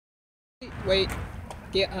Wait,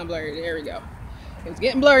 get unblurry. There we go. It's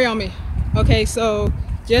getting blurry on me. Okay, so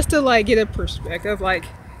just to like get a perspective, like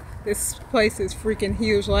this place is freaking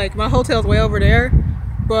huge. Like my hotel's way over there,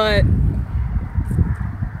 but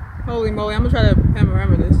holy moly, I'm gonna try to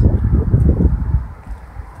remember this.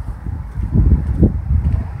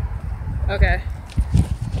 Okay,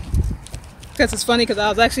 because it's funny because I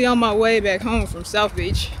was actually on my way back home from South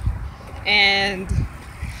Beach, and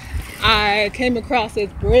I came across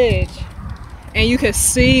this bridge, and you could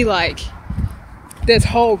see like this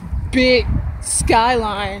whole big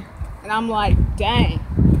skyline, and I'm like, dang.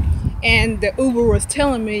 And the Uber was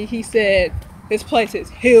telling me, he said this place is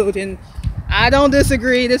huge, and I don't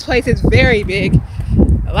disagree. This place is very big,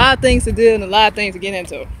 a lot of things to do and a lot of things to get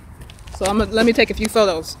into. So let me take a few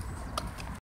photos.